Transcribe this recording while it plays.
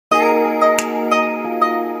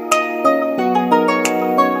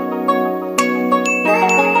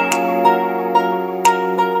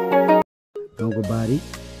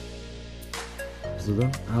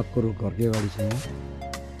आपको घरकै अगाडि छ यहाँ।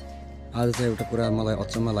 आज चाहिँ एउटा कुरा मलाई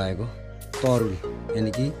अचम्म लागेको, तरुल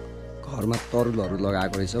यानि कि घरमा तरुलहरू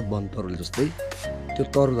लगाएको रहेछ, वन तरुल जस्तै। त्यो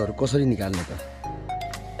तरुलहरू कसरी निकाल्ने त?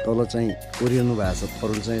 तल चाहिँ ओरिनु भएको छ,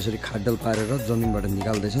 तरुल चाहिँ यसरी खाड्डल पारेर जमिनबाट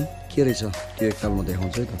निकाल्दैछन्। के रहेछ त्यो एकताल म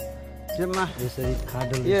देखाउँछु है त। यसरी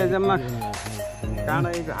खाड्डल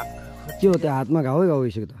के हो त्यो? हातमा घाउ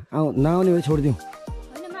भइसक्यो त। नआउने भए छोडिदिउँ।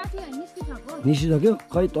 निस्किसक्यो?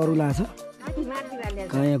 खै तरुल आएछ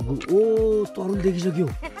कहाँ? यहाँ ओ तरुल देखिसक्यो।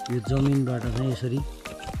 यो जमिनबाट चाहिँ यसरी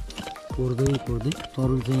कोर्दै कोर्दै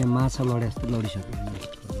तरुल चाहिँ यहाँ माछा लडे जस्तो लडिसक्यो।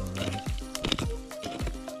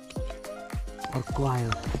 अर्को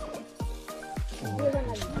आयो।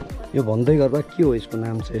 यो भन्दै गर्दा के हो यसको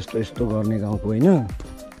नाम चाहिँ? यस्तो यस्तो गर्ने गाउँको होइन।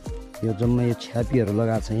 यो जम्मै यो छ्यापीहरू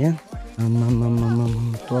लगाएको छ यहाँ।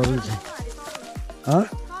 तरुल चाहिँ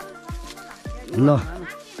ल।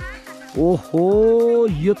 ओहो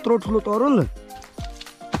यत्रो ठुलो तरुल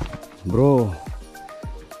ब्रो।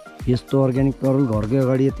 यस्तो अर्ग्यानिक तरुल घरकै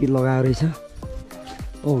अगाडि यति लगाएर रहेछ।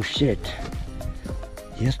 ओ सेट,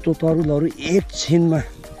 यस्तो तरुलहरू एकछिनमा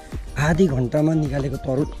आधी घन्टामा निकालेको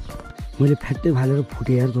तरुल। मैले फ्याट्टै फालेर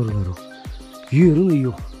फुटेँ यार तरुलहरू। यो हेरौँ न,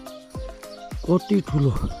 यो कति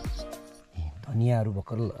ठुलो। धनियाँहरू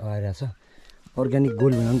भर्खर लगाइरहेछ। अर्ग्यानिक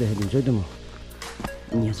गोलभिना पनि देखाइदिन्छु है त म।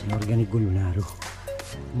 यहाँ चाहिँ अर्ग्यानिक गोलभिनाहरू,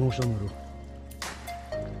 मौसमहरू।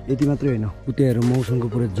 यति मात्रै होइन, उतिहरू मौसमको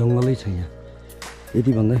पुरै जङ्गलै छ यहाँ।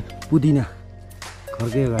 यति भन्दै पुदिना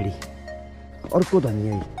घरकै अगाडि। अर्को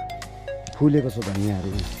धनियाँ फुलेको छ धनियाँहरू।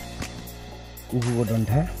 उखुको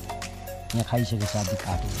डन्ठा यहाँ खाइसके साथी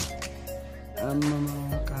काटेर।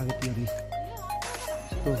 आम्मामा कागतीहरू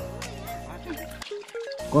यस्तो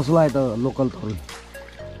कसलाई त लोकल तरुल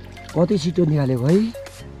कति छिटो निकालेको है।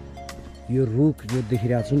 यो रुख जो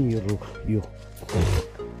देखिरहेको छु नि, यो रुख, यो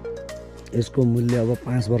यसको मूल्य अब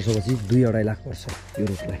 5 वर्षपछि 2-2.5 लाख पर्छ यो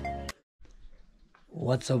रुखलाई।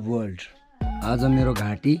 WhatsApp world. आज मेरो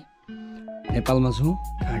घाँटी नेपालमा छु।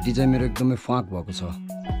 घाँटी चाहिँ मेरो एकदमै फाँक भएको छ।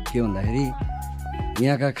 के भन्दाखेरि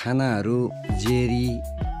यहाँका खानाहरू जेरी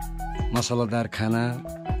मसलादार खाना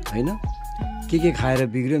होइन, के खाएर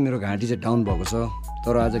बिग्रियो। मेरो घाँटी चाहिँ डाउन भएको छ।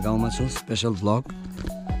 तर आज गाउँमा छु। Special vlog.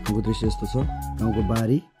 गाउँको दृश्य यस्तो छ, गाउँको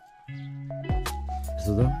बारी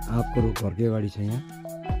यस्तो छ। आपको रुख घरकै अगाडि छ यहाँ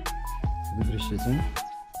दृश्य चाहिँ।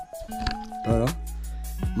 तर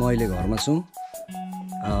म अहिले घरमा छु।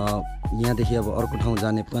 यहाँदेखि अब अर्को ठाउँ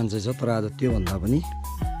जाने प्लान चाहिँ छ। तर आज त्योभन्दा पनि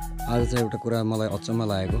आज चाहिँ एउटा कुरा मलाई अचम्म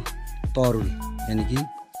लागेको, तरुल यानि कि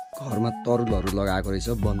घरमा तरुलहरू लगाएको रहेछ,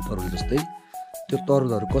 वन तरुल जस्तै। त्यो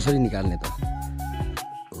तरुलहरू कसरी निकाल्ने त?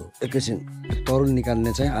 एकैछिन तरुल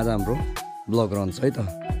निकाल्ने चाहिँ आज हाम्रो ब्लग रहन्छ है त।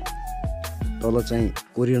 तल चाहिँ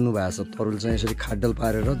ओरिनु भएको छ, तरुल चाहिँ यसरी खाड्डल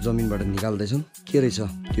पारेर जमिनबाट निकाल्दैछन्। के रहेछ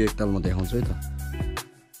त्यो एकताल म देखाउँछु है त।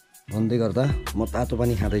 भन्दै गर्दा म तातो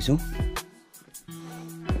पानी खाँदैछु।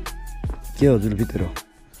 के हो जुल्फीतिर?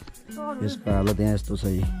 यसको हालत यहाँ यस्तो छ।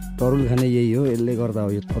 तरुल खाने यही हो, यसले गर्दा हो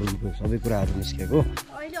यो तरुलको सबै कुराहरू निस्केको।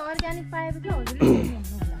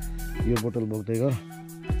 यो बोतल बोक्दै गर।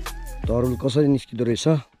 तरुल कसरी निस्किँदो रहेछ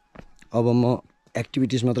अब म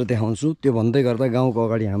एक्टिभिटिज मात्र देखाउँछु। त्यो भन्दै गर्दा गाउँको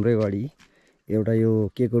अगाडि, हाम्रै अगाडि एउटा यो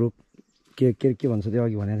के को रुख, के भन्छ त्यो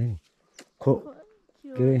अघि भनेको थिएँ नि,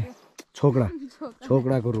 के अरे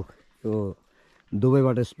छोकडा रुख। यो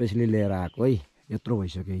दुबईबाट स्पेसली लिएर आएको है। यत्रो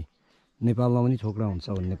भइसक्यो। नेपालमा पनि छोकडा हुन्छ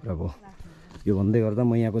भन्ने कुरा हो। यो भन्दै गर्दा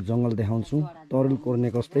म यहाँको जङ्गल देखाउँछु। तरुल कोर्ने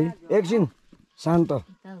कस्तै। एकछिन शान्त,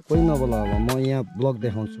 कोही नबोला। अब म यहाँ ब्लग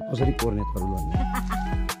देखाउँछु कसरी कोर्ने तरुल भन्ने।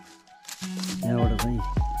 यहाँबाट चाहिँ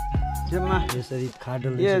यसरी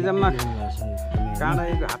खाडल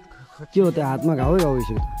के हो त्यो? हातमा घाउ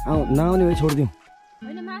भइसक्यो त। नआउने भए छोडिदिउँ।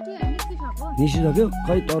 निस्किसक्यो?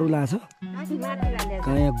 खै तरुल आएछ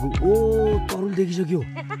कहाँ? यहाँ ओ तरुल देखिसक्यो।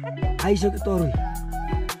 आइसक्यो तरुल।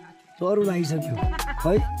 तरुल आइसक्यो।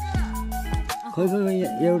 खै खै खै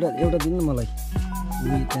एउटा दिनु न मलाई।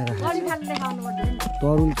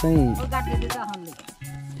 तरुल चाहिँ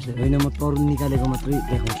होइन, म तरुल निकालेको मात्रै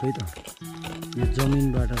देखाउँछु है त। यो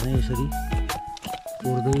जमिनबाट चाहिँ यसरी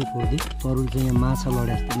कोर्दै कोर्दै तरुल चाहिँ यहाँ माछा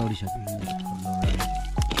लडे जस्तो लडिसक्यो।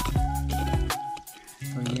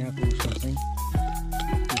 यहाँको उसमा चाहिँ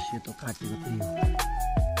त्यो सेतो काटेको त्यही हो।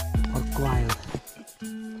 अर्को आयो।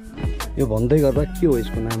 यो भन्दै गर्दा के हो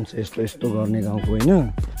यसको नाम चाहिँ? यस्तो यस्तो गर्ने गाउँको होइन।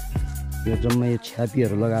 यो जम्मै यो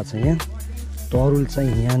छ्यापीहरू लगाएको छ यहाँ। तरुल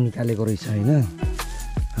चाहिँ यहाँ निकालेको रहेछ होइन।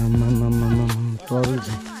 तरुल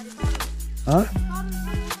चाहिँ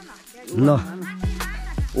ल।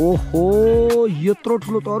 ओहो यत्रो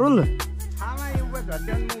ठुलो तरुल।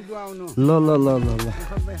 ल ल ल ल ल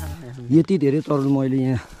यति धेरै तरुल मैले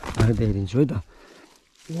यहाँ देखाइदिन्छु है त।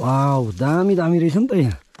 वाउ दामी दामी रहेछ नि त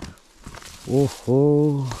यहाँ।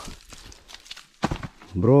 ओहो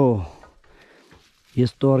ब्रो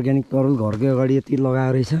यस्तो अर्ग्यानिक तरुल घरकै अगाडि यति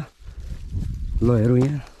लगाएर रहेछ ल हेरौँ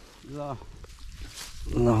यहाँ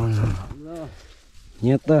ल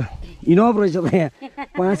यहाँ त इनफ रहेछ त यहाँ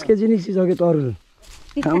 5 केजी निस्किसक्यो तरुल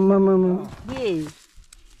आम्मामा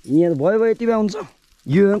यहाँ भयो यति भए हुन्छ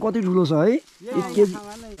यो कति ठुलो छ है 1 केजी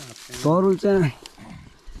तरुल चाहिँ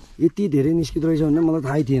यति धेरै निस्किँदो रहेछ भने मलाई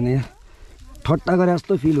थाहै थिएन यहाँ ठट्टा गरे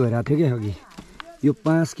जस्तो फिल भइरहेको थियो क्या अघि यो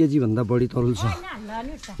 5 केजी भन्दा बढी तरुल छ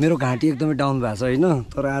मेरो घाँटी एकदमै डाउन भएको छ होइन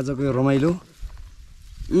तर आजको यो रमाइलो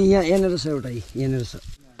यहाँनिर छ एउटा यहाँनिर छ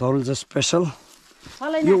तरुल चाहिँ स्पेसल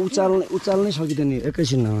यो उचाल्नै सकिँदैन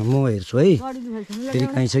एकैछिन म हेर्छु है फेरि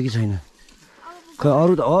काहीँ छ कि छैन खै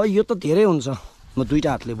अरू त यो त धेरै हुन्छ म 2टा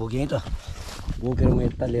हातले बोकेँ है त बोकेर म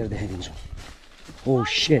यता लिएर देखाइदिन्छु ओ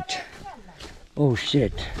सेट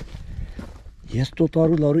यस्तो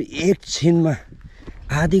तरुलहरू एकछिनमा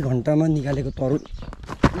आधी घन्टामा निकालेको तरुल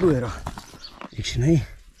लु हेर एकछिन है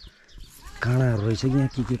काँडाहरू रहेछ कि यहाँ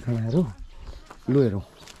के काँडाहरू लु हेरौँ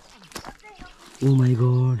ओ माई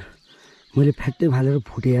गड मैले फ्याट्टै फालेर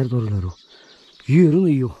फुटेँ यार तरुलहरू यो हेरौँ न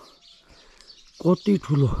यो कति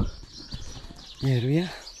ठुलो यहाँ हेरौँ यहाँ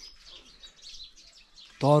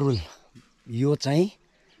तरुल यो चाहिँ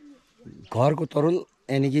घरको तरुल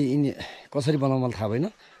यानि कि कसरी बनाउनु मलाई थाहा भएन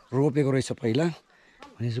रोपेको रहेछ पहिला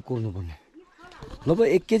भनेपछि कोर्नुपर्ने लगभग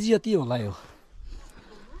 1 केजी जति होला यो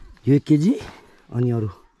 1 केजी अनि अरू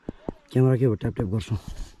क्यामेरा के हो ट्याप गर्छौँ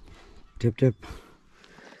ट्याप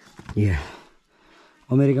या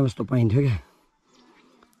अमेरिकामा यस्तो पाइन्थ्यो क्या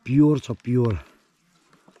प्योर छ प्योर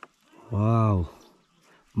वाउ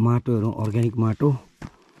माटोहरू अर्ग्यानिक माटो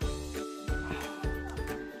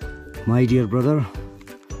my dear brother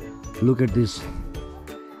look at this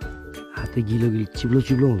हातै गिलो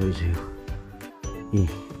चिप्लो हुँदो रहेछ यो ए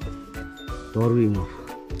तरुल यो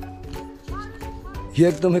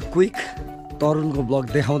एकदमै क्विक तरुलको ब्लग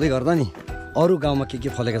देखाउँदै गर्दा नि अरू गाउँमा के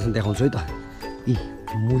फलेका छन् देखाउँछु है त यी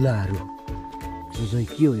मुलाहरू जो चाहिँ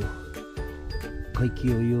के हो यो खै के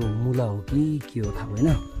हो यो मुला हो कि के हो थाहा भएन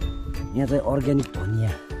यहाँ चाहिँ अर्ग्यानिक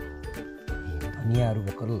धनियाँहरू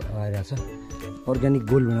भर्खर लगाइरहेको छ अर्ग्यानिक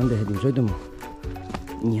गोलभेडा पनि देखाइदिन्छु है त म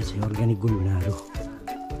यहाँ चाहिँ अर्ग्यानिक गोलभेडाहरू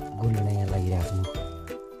गोलभेडा यहाँ लागिरहेको छ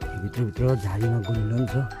भित्रभित्र झारीमा गोलभेडा पनि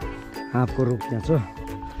छ आँपको रुख त्यहाँ छ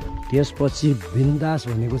त्यसपछि बिन्दास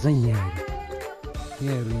भनेको चाहिँ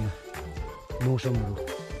यहाँहरू यहाँ मौसमहरू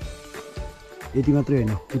यति मात्रै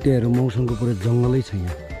होइन उताहरू मौसमको पुरै जङ्गलै छ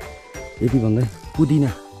यहाँ यति भन्दै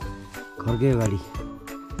पुदिना घरकै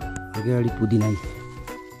अगाडि पुदिना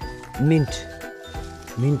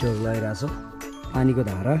मिन्टहरू लगाइरहेको छ पानीको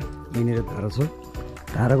धारा यहाँनिर धारा छ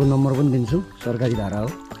धाराको नम्बर पनि दिन्छु सरकारी धारा हो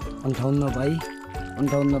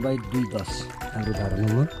 58/210 हाम्रो धारा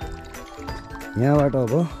नम्बर यहाँबाट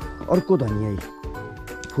अब अर्को धनियाँ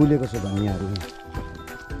फुलेको छ धनियाँहरू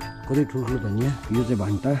कति ठुल्ठुलो धनियाँ यो चाहिँ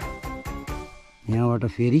भान्टा यहाँबाट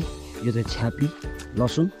फेरि यो चाहिँ छ्यापी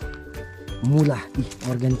लसुन मुला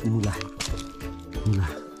अर्ग्यानिक मुला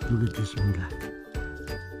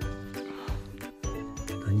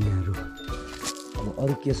धनियाँहरू अब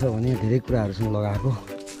अरू के छ भने धेरै कुराहरूसँग लगाएको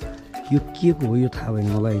यो के को हो यो थाहा भएन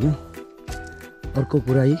मलाई होइन अर्को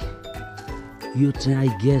कुरा यो चाहिँ आई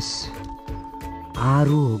गेस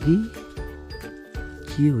आरो हो कि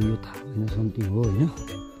के हो यो थाहा भएन समथिङ हो होइन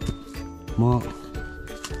म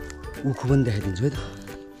उखु पनि देखाइदिन्छु है त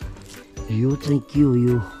यो चाहिँ के हो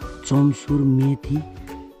यो चम्सुर मेथी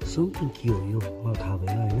समथिङ के हो यो मलाई थाहा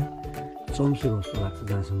भएन होइन चम्सुर जस्तो लाग्छ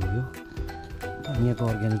जहाँसम्म यो धनियाँको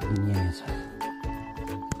अर्ग्यानिक दुनियाँ यहाँ छ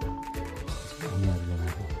धनियाँहरू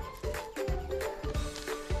लगाएको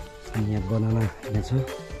यहाँ बनाना यहाँ छ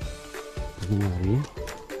धनियाँहरू यहाँ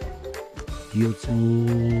यो चाहिँ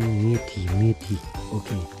मेथी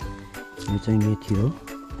ओके यो चाहिँ मेथी हो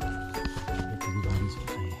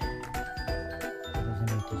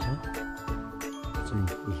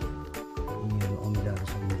अमिलाहरू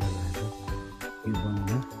सब मिलाएर यो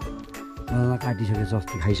बनाना काटिसकेपछि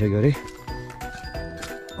अस्ति खाइसक्यो अरे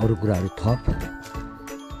अरू कुराहरू थप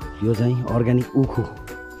यो चाहिँ अर्ग्यानिक उखु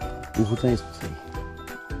चाहिँ यस्तो छ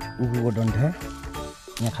उखुको डन्ठा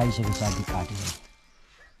यहाँ खाइसकेपछि आदि काटेर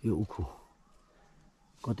यो उखु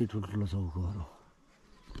कति ठुल्ठुलो छ उखुहरू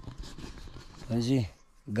भनेपछि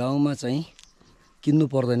गाउँमा चाहिँ किन्नु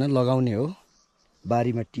पर्दैन लगाउने हो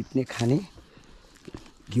बारीमा टिप्ने खाने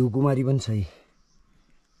घिउकुमारी पनि छ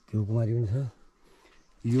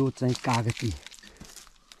यो चाहिँ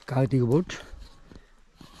कागतीको बोट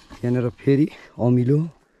यहाँनिर फेरि अमिलो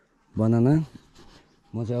बनाना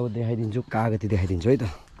म चाहिँ अब देखाइदिन्छु कागती देखाइदिन्छु है त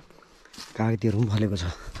कागतीहरू पनि फलेको छ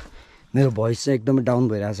मेरो भोइस चाहिँ एकदमै डाउन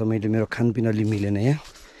भइरहेको छ मैले मेरो खानपिन अलि मिलेन यहाँ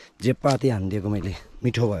जे पाते हानिदिएको मैले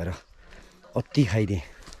मिठो भएर अति खाइदिएँ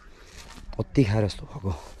अति खाएर जस्तो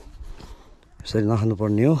भएको यसरी नखानु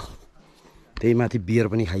पर्ने हो त्यही माथि बियर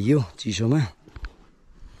पनि खाइयो चिसोमा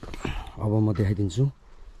अब म देखाइदिन्छु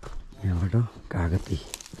यहाँबाट कागती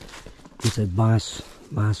यो चाहिँ बाँस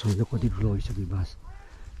अहिले कति ठुलो भइसक्यो बाँस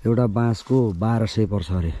एउटा बाँसको 1200 पर्छ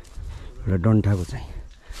अरे एउटा डन्ठाको चाहिँ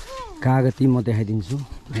कागती म देखाइदिन्छु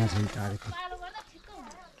यहाँ चाहिँ कागती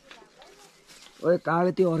ओए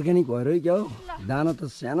कागती अर्ग्यानिक भएर क्या हो दाना त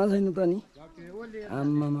सानो छैन त नि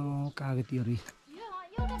आम्मामा कागतीहरू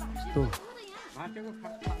यस्तो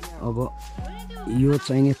अब यो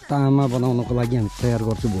चाहिने तामा बनाउनको लागि हामी तयार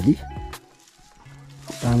गर्छु भोलि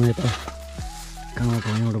तामा त कहाँ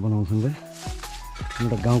कहाँबाट बनाउँछौँ र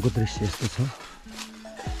एउटा गाउँको दृश्य यस्तो छ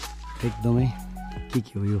एकदमै के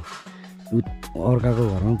हो यो अर्काको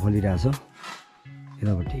घरमा फलिरहेछ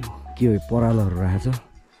यतापट्टि के हो परालोहरू राखेछ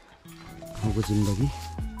गाउँको जिन्दगी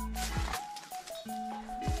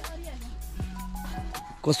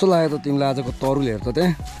कस्तो लाग्यो त तिमीलाई आजको तरुल हेर त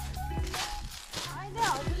त्यहाँ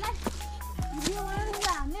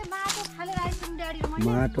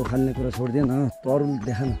माटो खाल्ने कुरा छोडिदिएन तरुल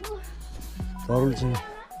देखा न तरुल चाहिँ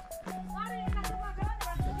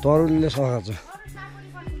तरुलले सफा छ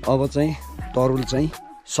अब चाहिँ तरुल चाहिँ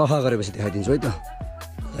सफा गरेपछि देखाइदिन्छु है त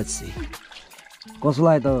लेट्स सी कस्तो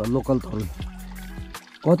लाग्यो त लोकल तरुल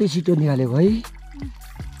कति छिटो निकालेको है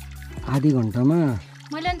आधी घन्टामा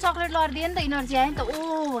मैले नि चक्लेट लडिदिएँ नि त इनर्जी आयो नि त ओ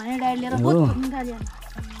भनेर ड्याडी लिएर बहुत निकाल्यो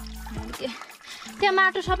त्यहाँ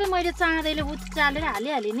माटो सबै मैले चाँदैले चालेर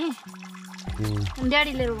हालिहालेँ नि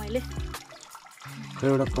ड्याडी लिएर मैले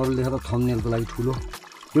एउटा तरुल देखाएर थम्बनेलको लागि ठुलो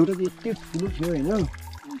एउटा त यति ठुलो थियो होइन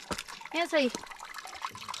यहाँ चाहिँ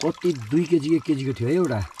कति 2 केजी 1 केजीको थियो है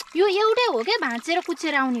एउटा यो एउटै हो क्या भाँचेर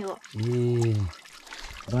कुचेर आउने हो ए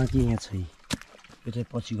बाँकी यहाँ चाहिँ यो चाहिँ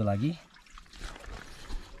पछिको लागि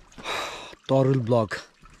तरुल ब्लग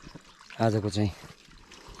आजको चाहिँ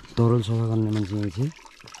तरुल सफा गर्ने मान्छे यही थिए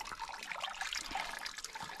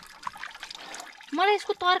मलाई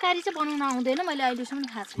यसको तरकारी चाहिँ बनाउन आउँदैन मैले अहिलेसम्म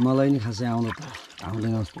थाहा छैन मलाई नि खासै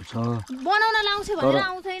आउँदैन जस्तो छ बनाउन लाउँछु भनेर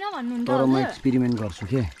आउँदैन भन्नुहुन्छ तर म एक्सपेरिमेन्ट गर्छु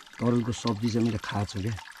के तरुलको सब्जी चाहिँ मैले खाएको छु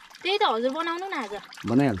के त्यही त हजुर बनाउनु न आज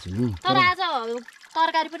बनाइहाल्छु नि तर आज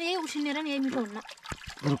तरकारी पनि यही उसिनेर नि यही मिठो हुन्न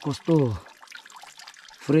तर कस्तो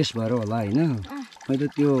फ्रेस भएर होला होइन मैले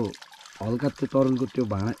त्यो हल्का त्यो तरुलको त्यो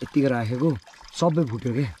भाँडा यतिकै राखेको सबै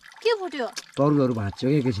फुट्यो के फुट्यो तरुलहरू भाँच्यो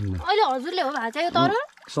क्या एकैछिनमा अहिले हजुरले हो भाँच्यो तरुल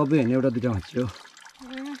सबै होइन एउटा दुइटा भाँच्यो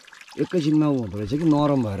एकैछिनमा हुँदो रहेछ कि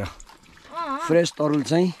नरम भएर फ्रेस तरुल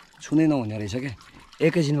चाहिँ छुनै नहुने रहेछ क्या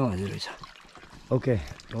एकैछिनमा भाँच्यो रहेछ ओके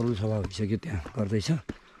तरुल सफा भइसक्यो त्यहाँ गर्दैछ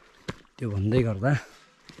त्यो भन्दै गर्दा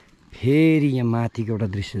फेरि यहाँ माथिको एउटा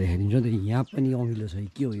दृश्य देखाइदिन्छु नि त यहाँ पनि अमिलो छ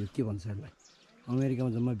के हो यो के भन्छ यसलाई अमेरिकामा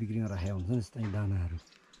जम्मा बिक्रीमा राखेको हुन्छ नि यस्तै दानाहरू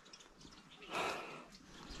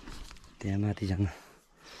त्यहाँ माथि जान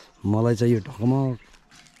मलाई चाहिँ यो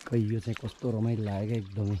ढकमक्कै यो चाहिँ कस्तो रमाइलो लाग्यो क्या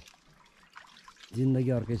एकदमै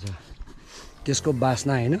जिन्दगी अर्कै छ त्यसको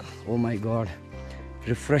बास्ना होइन ओ माई गड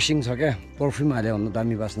रिफ्रेसिङ छ क्या पर्फ्युम हाल्यो भन्दा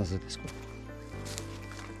दामी बास्ना छ त्यसको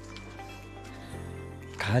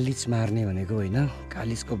खालिज मार्ने भनेको होइन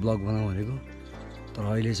खालिजको ब्लग बनाऊ भनेको तर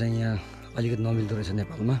अहिले चाहिँ यहाँ अलिकति नमिल्दो रहेछ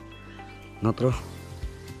नेपालमा नत्र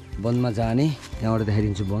वनमा जाने त्यहाँबाट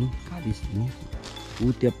देखाइदिन्छु वन खालिज दिने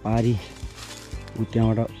ऊ त्यहाँ पारी ऊ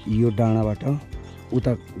त्यहाँबाट यो डाँडाबाट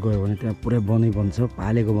उता गयो भने त्यहाँ पुरै वनै बन्छ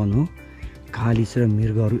पालेको वन हो खालिज र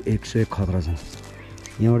मृगहरू 101 खतरा छन्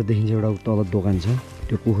यहाँबाट देखिन्छ एउटा तल दोकान छ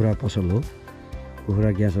त्यो कुखुरा पसल हो कुखुरा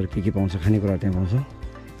ग्यासहरू के पाउँछ खानेकुरा त्यहाँ पाउँछ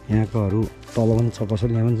यहाँकोहरू तल पनि छ पसल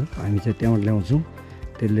यहाँ पनि छ हामी चाहिँ त्यहाँबाट ल्याउँछौँ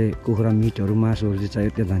त्यसले कुखुरा मिटहरू मासुहरू चाहिँ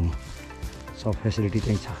चाहियो त्यहाँ जाने सब फेसिलिटी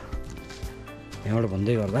त्यहीँ छ यहाँबाट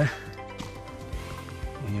भन्दै गर्दा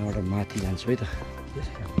यहाँबाट माथि जान्छु है त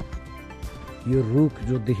यो रुख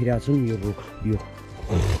जो देखिरहेको छु नि यो रुख यो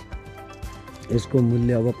यसको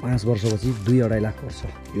मूल्य अब 5 वर्षपछि 2-2.5 लाख पर्छ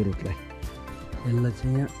यो रुखलाई यसलाई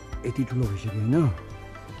चाहिँ यहाँ यति ठुलो भइसक्यो होइन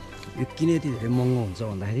यो किन यति धेरै महँगो हुन्छ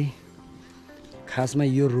भन्दाखेरि खासमा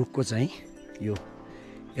यो रुखको चाहिँ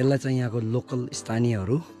यसलाई चाहिँ यहाँको लोकल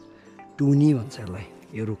स्थानीयहरू टुनी भन्छ यसलाई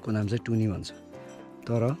यो रुखको नाम चाहिँ टुनी भन्छ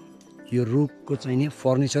तर यो रुखको चाहिँ नि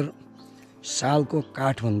फर्निचर सालको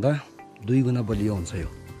काठभन्दा 2 गुणा बलियो हुन्छ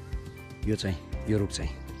यो चाहिँ यो रुख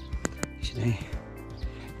चाहिँ एकछिन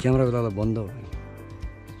क्यामेराको दादा बन्द हो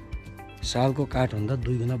सालको काठभन्दा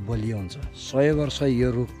 2 गुणा बलियो हुन्छ 100 वर्ष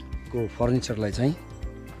यो रुखको फर्निचरलाई चाहिँ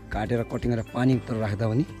काटेर कटिङ गरेर पानी भित्र राख्दा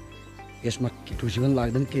पनि यसमा टुसी पनि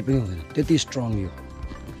लाग्दैन केही पनि हुँदैन त्यति स्ट्रङ यो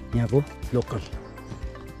यहाँको लोकल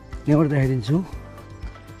यहाँबाट देखाइदिन्छु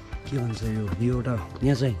के भन्छ यो एउटा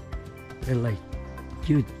यहाँ चाहिँ यसलाई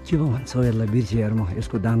के पो भन्छ यसलाई बिर्सेँ यार म।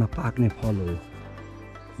 यसको दाना पाक्ने फल हो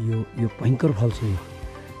यो भयङ्कर फल छ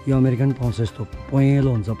यो अमेरिकन पाउँछ यस्तो पहेँलो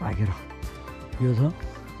हुन्छ पाकेर यो छ।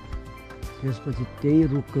 त्यसपछि त्यही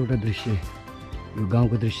रुखको एउटा दृश्य यो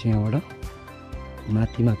गाउँको दृश्य यहाँबाट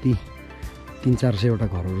माथि 300-400वटा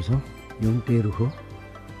घरहरू छ यो पनि त्यही रुख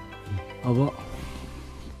हो।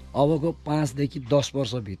 अबको 5 देखि 10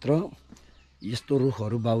 वर्षभित्र यस्तो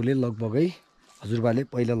रुखहरू बाउले लगभगै हजुरबाले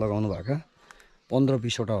पहिला लगाउनु भएका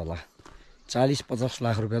 15-20वटा होला। 40-50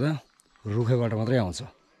 लाख रुपियाँ त रुखैबाट मात्रै आउँछ,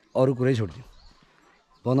 अरू कुरै छोडिदिउँ।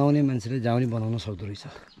 बनाउने मान्छेले जहाँ पनि बनाउन सक्दो रहेछ।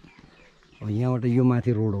 यहाँबाट यो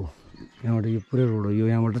माथि रोड हो, यहाँबाट यो पुरै रोड हो, यो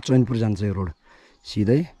यहाँबाट चैनपुर जान्छ यो रोड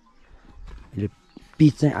सिधै। अहिले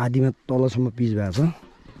पिच चाहिँ आधीमा तलसम्म पिच भएको छ,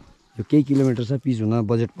 यो केही किलोमिटर छ पिच हुन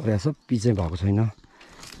बजेट परेको छ, पिच चाहिँ भएको छैन।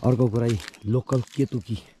 अर्को कुरा लोकल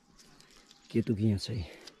केतुकी यहाँ चाहिँ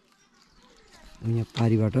यहाँ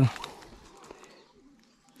पारिबाट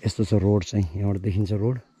यस्तो छ रोड चाहिँ, यहाँबाट देखिन्छ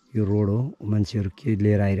रोड, यो रोड हो। मान्छेहरू के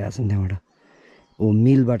लिएर आइरहेछन् त्यहाँबाट,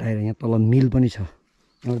 मिलबाट आएर यहाँ तल मिल पनि छ,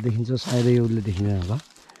 यहाँबाट देखिन्छ सायद यसले देखिँदैन होला।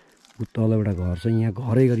 ऊ तल एउटा घर छ, यहाँ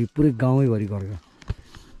घरै गरी पुरै गाउँैभरि गरेको।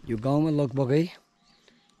 यो गाउँमा लगभगै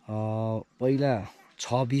पहिला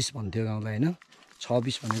 6-20 भन्थ्यो गाउँलाई होइन।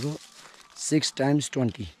 6-20 भनेको 6 ×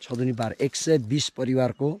 20 6 दुनी 12 120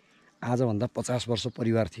 परिवारको आजभन्दा 50 वर्ष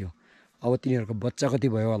परिवार थियो। अब तिनीहरूको बच्चा कति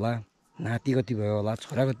भयो होला, नाति कति भयो होला,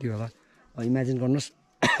 छोरा कति होला, इमेजिन गर्नुहोस्।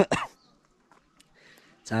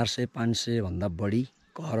 400-500 भन्दा बढी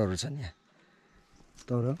घरहरू छन् यहाँ।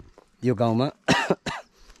 तर यो गाउँमा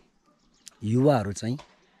युवाहरू चाहिँ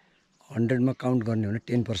 100मा काउन्ट गर्ने हो भने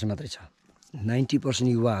 10% मात्रै छ। 90%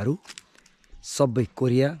 युवाहरू सबै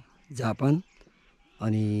कोरिया, जापान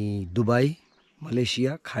अनि दुबई,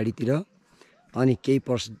 मलेसिया खाडीतिर, अनि केही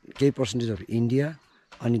पर्सेन्टेजहरू इन्डिया,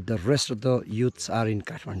 अनि the rest of the youths are in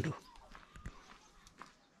Kathmandu.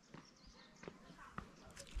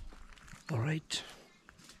 Right,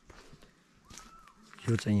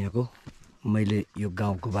 यो चाहिँ यहाँको मैले यो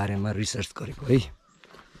गाउँको बारेमा रिसर्च गरेको है।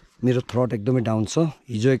 मेरो थ्रट एकदमै डाउन छ।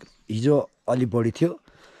 हिजो अलि बढी थियो,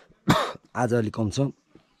 आज अलि कम छ।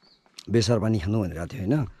 बेसार पानी खानु भनेर थियो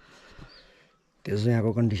होइन, त्यसो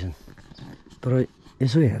यहाँको कन्डिसन। तर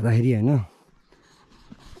यसो हेर्दाखेरि होइन,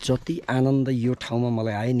 जति आनन्द यो ठाउँमा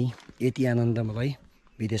मलाई आयो नि यति आनन्द मलाई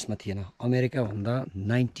विदेशमा थिएन। अमेरिकाभन्दा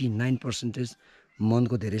 99%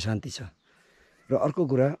 मनको धेरै शान्ति छ। र अर्को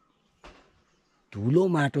कुरा धुलो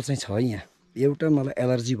माटो चाहिँ छ यहाँ। एउटा मलाई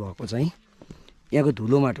एलर्जी भएको चाहिँ यहाँको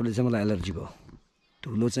धुलो माटोले चाहिँ मलाई एलर्जी भयो।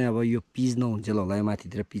 धुलो चाहिँ अब यो पिच नहुन्जेल होला, यो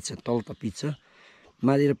माथितिर पिच छ, तल त पिच छ,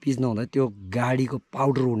 माथितिर पिच नहुँदा त्यो गाडीको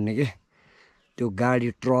पाउडर उड्ने के, त्यो गाडी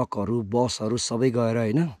ट्रकहरू बसहरू सबै गएर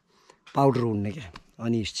होइन पाउडर उड्ने क्या।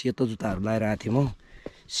 अनि सेतो जुत्ताहरू लगाएर आएको थिएँ म,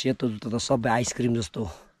 सेतो जुत्ता त सबै आइसक्रिम जस्तो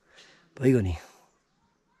भइगयो नि।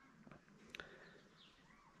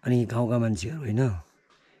 अनि गाउँका मान्छेहरू होइन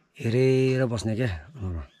हेरेर बस्ने क्या,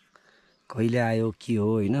 कहिले आयो के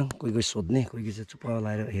हो होइन, कोही सोध्ने, कोही चाहिँ चुप्प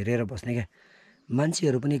लगाएर हेरेर बस्ने क्या।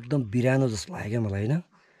 मान्छेहरू पनि एकदम बिरानो जस्तो लाग्यो क्या मलाई होइन।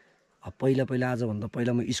 पहिला आजभन्दा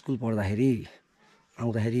पहिला म स्कुल पढ्दाखेरि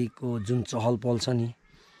आउँदाखेरिको जुन चहल पहल छ नि,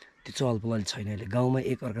 त्यो चहल पहल अहिले छैन। अहिले गाउँमा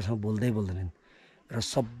एकअर्कासँग बोल्दैनन् र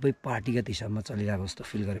सबै पार्टीगत हिसाबमा चलिरहेको जस्तो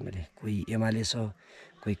फिल गरेँ मैले। कोही एमाले छ,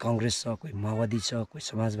 कोही कङ्ग्रेस छ, कोही माओवादी छ, कोही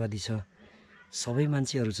समाजवादी छ। सबै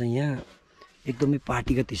मान्छेहरू चाहिँ यहाँ एकदमै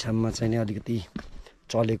पार्टीगत हिसाबमा चाहिँ अलिकति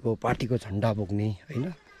चलेको, पार्टीको झन्डा बोक्ने होइन।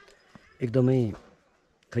 एकदमै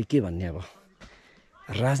खै के भन्ने, अब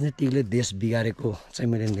राजनीतिकले देश बिगारेको चाहिँ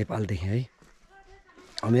मैले नेपाल देखेँ है।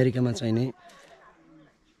 अमेरिकामा चाहिँ नि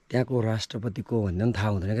त्यहाँको राष्ट्रपति को भन्दा पनि थाहा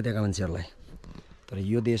हुँदैन क्या त्यहाँका मान्छेहरूलाई। तर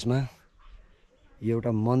यो देशमा यो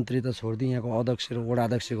एउटा मन्त्री त छोडिदिउँ, यहाँको अध्यक्ष र वडा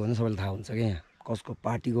अध्यक्षको भने सबैलाई थाहा हुन्छ क्या। यहाँ कसको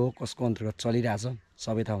पार्टीको हो, कसको अन्तर्गत चलिरहेछ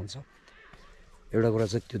सबै थाहा हुन्छ। एउटा कुरा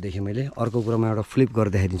चाहिँ त्यो देखेँ मैले। अर्को कुरामा एउटा फ्लिप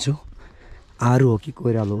गरेर देखाइदिन्छु। आरू हो कि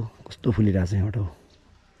कोइरालो हो, कस्तो फुलिरहेछ यहाँबाट हो।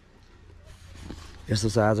 यस्तो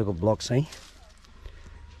छ आजको ब्लग चाहिँ,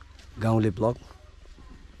 गाउँले ब्लग।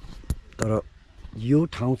 तर यो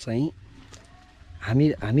ठाउँ चाहिँ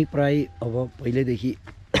हामी प्राय अब पहिल्यैदेखि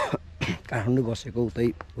काठमाडौँ बसेको, उतै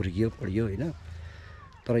हुर्कियो पढियो होइन।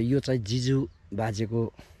 तर यो चाहिँ जिजु बाजेको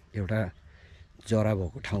एउटा जरा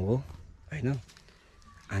भएको ठाउँ हो होइन।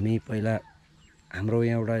 हामी पहिला हाम्रो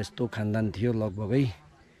यहाँ एउटा यस्तो खानदान थियो, लगभगै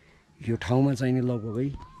यो ठाउँमा चाहिँ नि लगभगै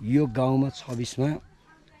यो गाउँमा 26मा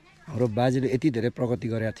हाम्रो बाजेले यति धेरै प्रगति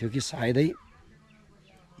गरेको थियो कि सायदै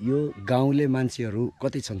यो गाउँले मान्छेहरू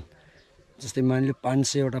कति छन्, जस्तै मानिलियो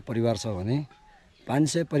 500वटा परिवार छ भने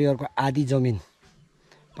 500 परिवारको आधी जमिन,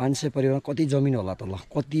 500 परिवारमा कति जमिन होला त, ल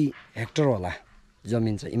कति हेक्टर होला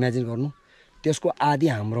जमिन छ इमेजिन गर्नु। त्यसको आधी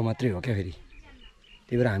हाम्रो मात्रै हो क्या। फेरि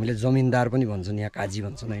त्यही भएर हामीले जमिनदार पनि भन्छन्, यहाँ काजी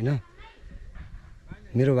भन्छन् होइन।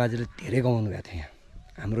 मेरो बाजेले धेरै कमाउनु भएको थियो यहाँ।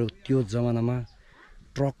 हाम्रो त्यो जमानामा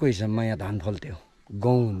ट्रकको हिसाबमा यहाँ धान फल्थ्यो,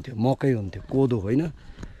 गहुँ हुन्थ्यो, मकै हुन्थ्यो, कोदो होइन।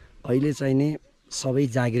 अहिले चाहिने सबै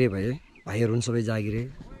जागिरे भए, भाइहरू पनि सबै जागिरे,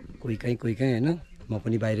 कोही कहीँ होइन। म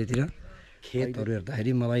पनि बाहिरतिर खेतहरू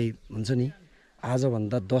हेर्दाखेरि मलाई हुन्छ नि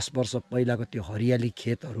आजभन्दा 10 वर्ष पहिलाको त्यो हरियाली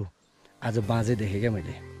खेतहरू आज बाँझै देखेँ क्या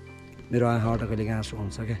मैले। मेरो आँखाबाट कहिलेकाहीँ आँसु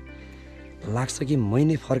आउँछ क्या, लाग्छ कि मै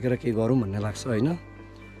नै फर्केर के गरौँ भन्ने लाग्छ होइन।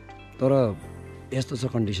 तर यस्तो छ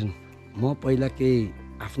कन्डिसन, म पहिला केही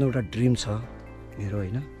आफ्नो एउटा ड्रिम छ मेरो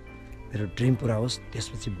होइन, मेरो ड्रिम पुरा होस्,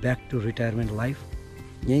 त्यसपछि ब्याक टु रिटायरमेन्ट लाइफ,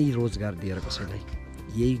 यहीँ रोजगार दिएर कसैलाई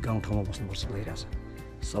यही गाउँठाउँमा बस्नुपर्छ भइरहेछ।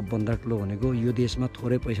 सबभन्दा ठुलो भनेको यो देशमा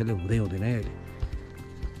थोरै पैसाले हुँदैन है अहिले।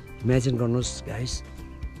 इमेजिन गर्नुहोस् गाइस,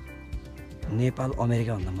 नेपाल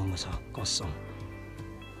अमेरिकाभन्दा महँगो छ कसम।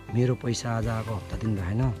 मेरो पैसा आज आएको हप्ता दिन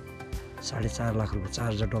भएन, $4.5 लाख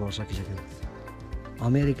रुपियाँ, $4,000 सकिसक्यो।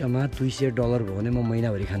 अमेरिकामा $200 भयो भने म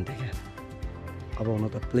महिनाभरि खान्थेँ क्या। अब हुन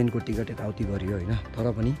त प्लेनको टिकट यताउति गरियो होइन, तर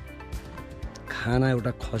पनि खाना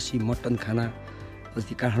एउटा खसी मटन खाना,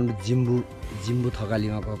 अस्ति काठमाडौँ जिम्बु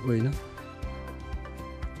थकालीमा गएको होइन,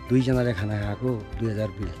 2 जनाले खाना खाएको 2000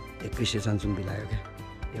 बिल, 2100 सानसुन बिल आयो क्या।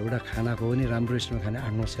 एउटा खानाको पनि राम्रो रेस्टुरेन्टमा खाने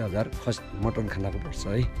 800-900 हजार मटन खानाको पर्छ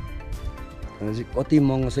है। भनेपछि कति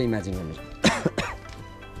महँगो छ इमेजिन गर्नुहोस्।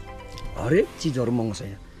 हरेक चिजहरू महँगो छ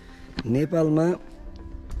यहाँ। नेपालमा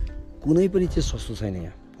कुनै पनि चिज सस्तो छैन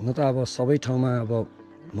यहाँ। हुन त अब सबै ठाउँमा अब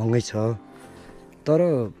महँगै छ, तर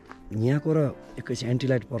यहाँको र एकैछिन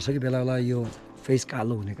एन्टिलाइट पर्छ कि बेला बेला यो फेस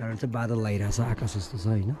कालो हुने कारण चाहिँ बादल लगाइरहेछ, आकाश जस्तो छ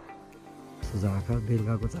होइन। सोझा आँखा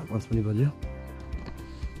बेलुकाको 4-5 पनि बज्यो।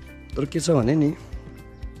 तर के छ भने नि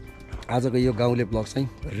आजको यो गाउँले ब्लग चाहिँ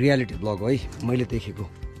रियालिटी ब्लग हो है। मैले देखेको,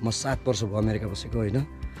 म 7 वर्ष भयो अमेरिका बसेको होइन,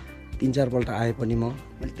 3-4 पल्ट आए पनि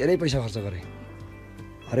मैले धेरै पैसा खर्च गरेँ।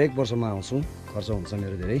 हरेक वर्ष म आउँछु, खर्च हुन्छ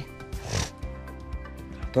मेरो धेरै।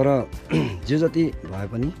 तर जे जति भए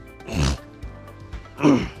पनि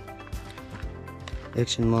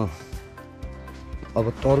एकछिन म अब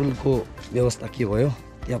तरुलको व्यवस्था के भयो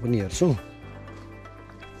त्यहाँ पनि हेर्छु।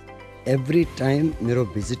 एभ्री टाइम मेरो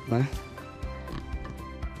भिजिटमा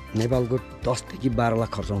नेपालको 10 देखि 12 लाख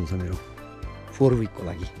खर्च हुन्छ मेरो 4 विकको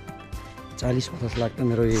लागि। 40-50 लाख त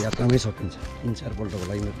मेरो यो यात्रामै सकिन्छ, 3-4 पल्टको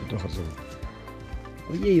लागि मेरो त्यत्रो खर्च हुन्छ।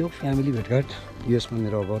 अब यही हो फ्यामिली भेटघाट। युएसमा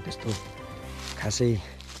मेरो अब त्यस्तो खासै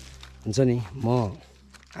हुन्छ नि, म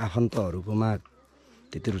आफन्तहरूकोमा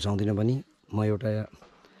त्यति रुचाउँदिनँ पनि। म एउटा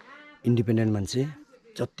इन्डिपेन्डेन्ट मान्छे,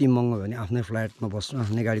 जति महँगो भयो भने आफ्नै फ्ल्याटमा बस्छु,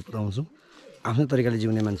 आफ्नै गाडी कुदाउँछु, आफ्नै तरिकाले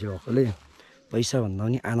जिउने मान्छे भएकोले पैसा भन्दा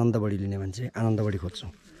पनि आनन्द बढी लिने मान्छे, आनन्द बढी खोज्छु।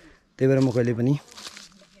 त्यही भएर म कहिले पनि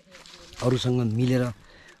अरूसँग मिलेर,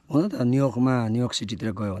 हुन त न्युयोर्क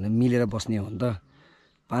सिटीतिर गयो भने मिलेर बस्ने हो भने त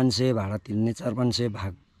 500 भाडा तिर्ने, 400-500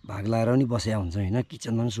 भाग लाएर पनि बसेका हुन्छ होइन,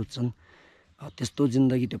 किचनमा पनि सुत्छन्। त्यस्तो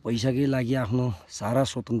जिन्दगी, त्यो पैसाकै लागि आफ्नो सारा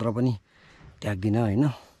स्वतन्त्र पनि त्याग्दिनँ होइन।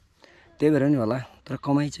 त्यही भएर नि होला, तर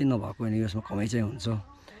कमाइ चाहिँ नभएको होइन, यसमा कमाइ चाहिँ हुन्छ।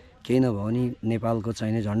 केही नभए पनि नेपालको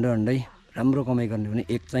चाहिने झन्डै राम्रो कमाइ गर्ने भने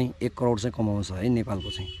 1 करोड चाहिँ कमाउँछ है नेपालको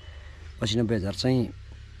चाहिँ। 95,000 चाहिँ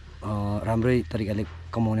राम्रै तरिकाले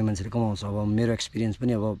कमाउने मान्छेले कमाउँछ। अब मेरो एक्सपिरियन्स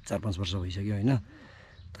पनि अब 4-5 वर्ष भइसक्यो होइन।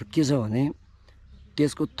 तर के छ भने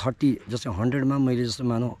त्यसको 30 जस्तै 100मा मैले जस्तो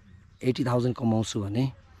मानौँ 80,000 कमाउँछु भने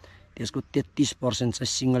त्यसको 33% चाहिँ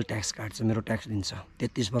सिङ्गल ट्याक्स काट्छ, मेरो ट्याक्स लिन्छ।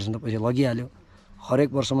 33% त पैसा लगिहाल्यो। हरेक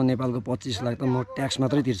वर्षमा नेपालको 25 लाख त म ट्याक्स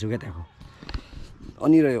मात्रै तिर्छु क्या त्यहाँको।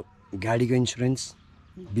 अनि रह्यो गाडीको इन्सुरेन्स,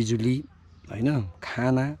 बिजुली होइन,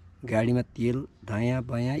 खाना, गाडीमा तेल, दायाँ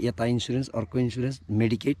बायाँ, यता इन्सुरेन्स, अर्को इन्सुरेन्स,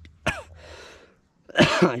 मेडिकेट,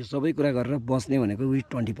 यो सबै कुरा गरेर बस्ने भनेको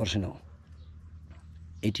 20% हो।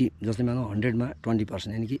 80 जस्तै मानौँ 100मा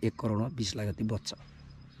 20%, यानि कि 1 करोडमा 20 लाख जति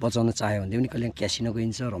बचाउन चाह्यो भने पनि कहिले क्यासिनो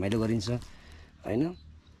गइन्छ, रमाइलो गरिन्छ होइन।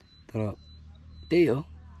 तर त्यही हो,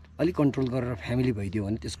 अलिक कन्ट्रोल गरेर फ्यामिली भइदियो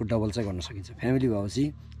भने त्यसको डबल चाहिँ गर्न सकिन्छ। फ्यामिली भएपछि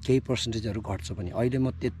केही पर्सेन्टेजहरू घट्छ पनि। अहिले म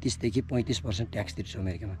 33 देखि 35% ट्याक्स तिर्छु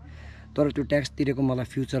अमेरिकामा। तर त्यो ट्याक्स तिरेको मलाई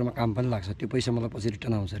फ्युचरमा काम पनि लाग्छ, त्यो पैसा मलाई पछि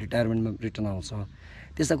रिटर्न आउँछ, रिटायरमेन्टमा रिटर्न आउँछ,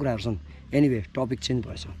 त्यस्ता कुराहरू छन्। एनिवे टपिक चेन्ज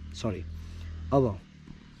भएछ, सरी। अब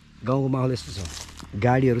गाउँको माहौल यस्तो छ,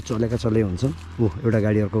 गाडीहरू चलेकै हुन्छन्। एउटा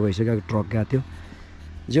गाडी अर्को गइसक्यो, ट्रक गएको थियो।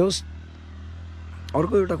 जे होस्,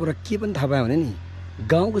 अर्को एउटा कुरा के पनि थाहा पायो भने नि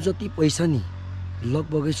गाउँको जति पैसा नि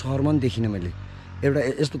लगभगै सहरमा पनि देखिनँ मैले। एउटा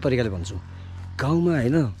यस्तो तरिकाले भन्छु, गाउँमा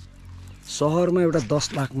होइन, सहरमा एउटा 10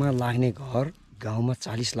 लाखमा लाग्ने घर गाउँमा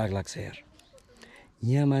 40 लाख लाग्छ यार।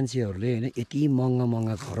 यहाँ मान्छेहरूले होइन यति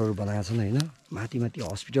महँगा घरहरू बनाएका छन् होइन। माथि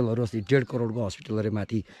हस्पिटलहरू, अस्ति 1.5 करोडको हस्पिटल अरे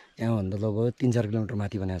माथि, यहाँभन्दा लगभग 3-4 किलोमिटर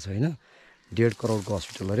माथि बनाएको छ होइन, 1.5 करोडको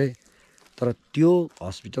हस्पिटल अरे। तर त्यो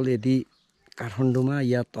हस्पिटल यदि काठमाडौँमा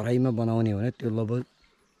या तराईमा बनाउने हो भने त्यो लगभग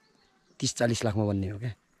 30-40 लाखमा बन्ने हो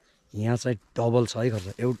क्या। यहाँ चाहिँ डबल छ है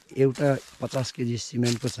खर्च। एउटा 50 केजी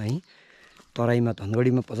सिमेन्टको चाहिँ तराईमा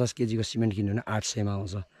धनगढीमा 50 केजीको सिमेन्ट किन्यो भने 800मा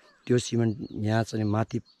आउँछ। त्यो सिमेन्ट यहाँ चाहिँ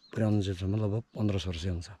माथि पुर्याउनु जेसम्म लगभग 1500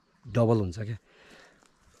 हुन्छ, डबल हुन्छ क्या।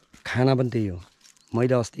 खाना पनि त्यही हो।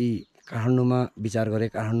 मैले अस्ति काठमाडौँमा विचार गरेँ,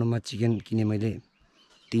 काठमाडौँमा चिकन किने मैले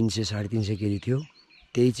 300-350 केजी थियो,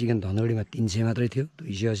 त्यही चिकन धनगढीमा 300 मात्रै थियो,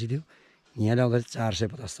 280 थियो। यहाँ ल्याउँदा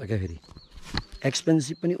 450 छ क्या। फेरि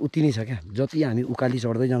एक्सपेन्सिभ पनि उति नै छ क्या। जति हामी उकाली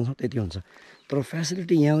चढ्दै जान्छौँ त्यति हुन्छ। तर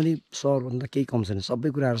फेसिलिटी यहाँ पनि सहरभन्दा केही कम छैन, सबै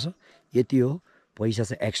कुराहरू छ। यति हो पैसा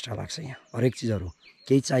चाहिँ एक्स्ट्रा लाग्छ यहाँ हरेक चिजहरू।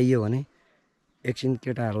 केही चाहियो भने एकछिन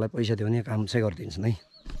केटाहरूलाई पैसा दियो भने काम चाहिँ गरिदिन्छन् है।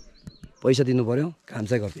 पैसा दिनु पऱ्यो, काम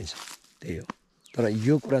चाहिँ गरिदिन्छ, त्यही हो। तर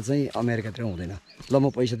यो कुरा चाहिँ अमेरिकातिर हुँदैन। ल म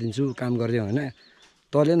पैसा दिन्छु, काम गरिदियो भने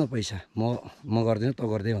तँले न पैसा, म गर्दिनँ, त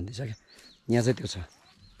गरिदियो भनिदिन्छ क्या। यहाँ चाहिँ त्यो छ।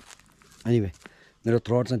 एनिवे मेरो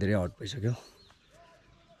थ्रोट चाहिँ धेरै हट भइसक्यो।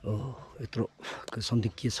 ओह यत्रो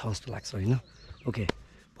समथिङ के छ जस्तो लाग्छ होइन। ओके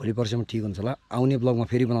भोलि पर्सिसम्म ठिक हुन्छ होला। आउने ब्लगमा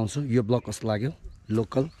फेरि बनाउँछु। यो ब्लग कस्तो लाग्यो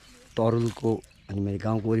लोकल तरुलको, अनि मैले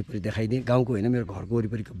गाउँको वरिपरि देखाइदिएँ। गाउँको होइन, मेरो घरको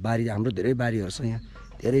वरिपरिको बारी, हाम्रो धेरै बारीहरू छ यहाँ,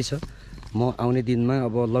 धेरै छ। म आउने दिनमा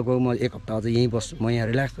अब लगभग म 1 हप्ता अझ यहीँ बस्छु। म यहाँ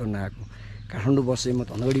रिल्याक्स गर्न आएको। काठमाडौँ बसेँ, म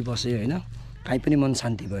धनगढी बसेँ होइन, काहीँ पनि मन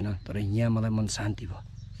शान्ति भएन। तर यहाँ मलाई मन शान्ति भयो।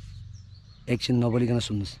 एकछिन नबोलिकन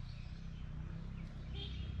सुन्नुहोस्,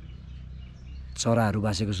 चराहरू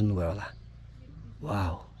बासेको सुन्नुभयो होला। वाह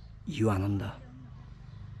यो आनन्द।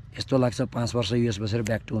 यस्तो लाग्छ 5 वर्ष युएस बसेर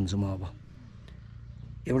ब्याक टु हुन्छु म अब।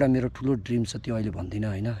 एउटा मेरो ठुलो ड्रिम छ, त्यो अहिले भन्दिनँ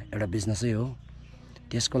होइन, एउटा बिजनेसै हो।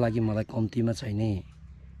 त्यसको लागि मलाई कम्तीमा चाहिने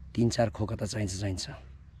 3-4 खोका त चाहिन्छ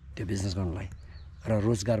त्यो बिजनेस गर्नलाई, र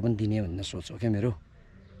रोजगार पनि दिने भन्ने सोच हो क्या मेरो।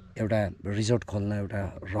 एउटा रिजोर्ट खोल्न एउटा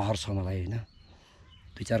रहर छ मलाई होइन।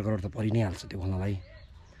 2-4 करोड त परि नै हाल्छ त्यो खोल्नलाई।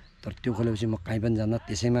 तर त्यो खोलेपछि म कहीँ पनि जान्न,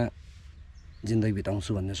 त्यसैमा जिन्दगी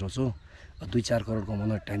बिताउँछु भन्ने सोच हो। 2-4 करोड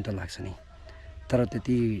कमाउन टाइम त लाग्छ नि। तर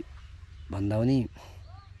त्यति भन्दा पनि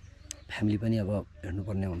फ्यामिली पनि अब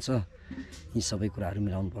हेर्नुपर्ने हुन्छ। यी सबै कुराहरू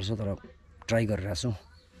मिलाउनुपर्छ। तर ट्राई गरिरहेको छु।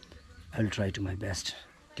 I will try to my best.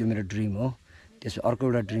 त्यो मेरो ड्रिम हो। त्यसपछि अर्को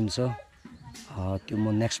एउटा ड्रिम छ, त्यो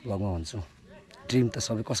म नेक्स्ट ब्लगमा भन्छु। ड्रिम त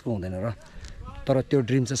सबै कसको हुँदैन र, तर त्यो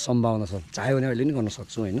ड्रिम चाहिँ सम्भावना छ। चाह्यो भने अहिले पनि गर्न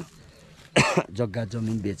सक्छु होइन। जग्गा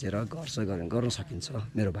जमिन बेचेर गर्न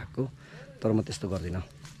सकिन्छ मेरो भागको। तर म त्यस्तो गर्दिनँ।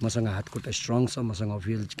 मसँग हातखुट्टा स्ट्रङ छ, मसँग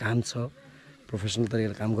अफिसियल काम छ, प्रोफेसनल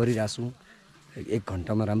तरिकाले काम गरिरहेको छु। 1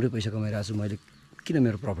 घन्टामा राम्रै पैसा कमाइरहेको छु। मैले किन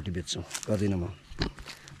मेरो प्रपर्टी बेच्छु, गर्दिनँ म।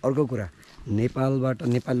 अर्को कुरा, नेपालबाट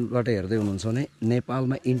हेर्दै हुनुहुन्छ भने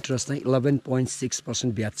नेपालमा इन्ट्रेस्ट चाहिँ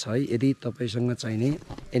 11.6% ब्याज छ है। यदि तपाईँसँग चाहिने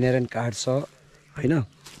एनआरएन कार्ड छ होइन,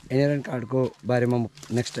 एनआरएन कार्डको बारेमा म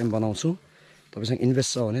नेक्स्ट टाइम बनाउँछु। तपाईँसँग इन्भेस्ट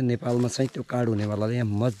छ भने नेपालमा चाहिँ त्यो कार्ड हुनेवालाले यहाँ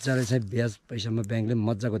मजाले चाहिँ ब्याज पैसामा ब्याङ्कले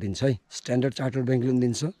मजाको दिन्छ है। स्ट्यान्डर्ड चार्टर्ड ब्याङ्कले पनि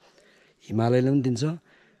दिन्छ, हिमालयले पनि दिन्छ,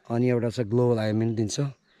 अनि एउटा चाहिँ ग्लोबल आइएमले पनि दिन्छ,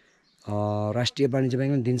 राष्ट्रिय वाणिज्य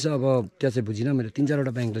ब्याङ्कले पनि दिन्छ। अब त्यो चाहिँ बुझिनँ मैले।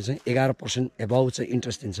 3-4वटा ब्याङ्कले चाहिँ 11% एबाउ चाहिँ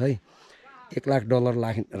इन्ट्रेस्ट दिन्छ है। $1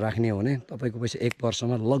 लाख राख्ने हो भने तपाईँको पैसा 1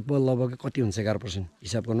 वर्षमा लगभग कति हुन्छ 11%,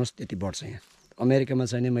 हिसाब गर्नुहोस्। त्यति बढ्छ यहाँ। अमेरिकामा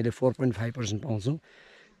चाहिँ मैले 4.5% पाउँछु।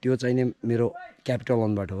 त्यो चाहिँ मेरो क्यापिटल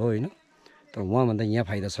लोनबाट हो होइन। तर उहाँभन्दा यहाँ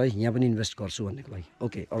फाइदा छ है, यहाँ पनि इन्भेस्ट गर्छु भन्नेको लागि।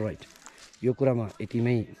 ओके अलराइट, यो कुरामा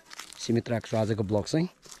यतिमै सीमित राख्छु आजको ब्लग चाहिँ।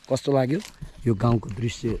 कस्तो लाग्यो यो गाउँको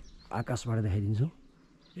दृश्य आकाशबाट देखाइदिन्छु।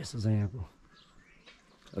 यस्तो छ यहाँको।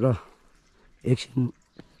 र एकछिन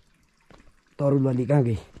तरुलवाली कहाँ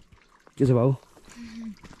गई, के छ भाउ,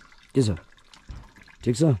 के छ,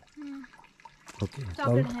 ठिक छ? ओके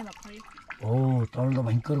तरुल, तरुल त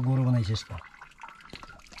भयङ्कर गोरो बनाइस् त।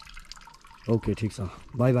 ओके ठिक छ,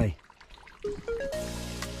 बाई बाई।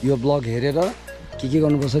 यो ब्लग हेरेर के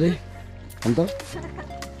गर्नुपर्छ अरे अन्त?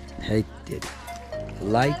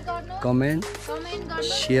 लाइक कमेन्ट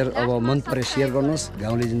सेयर, अब मन परे सेयर गर्नुहोस्।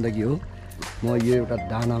 गाउँले जिन्दगी हो। म यो एउटा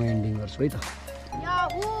दानामा एन्डिङ गर्छु है त।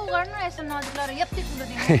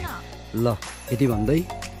 ल यति भन्दै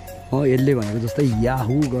म यसले भनेको जस्तै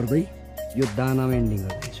याहु गर्दै यो दानामा एन्डिङ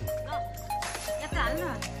गर्छु।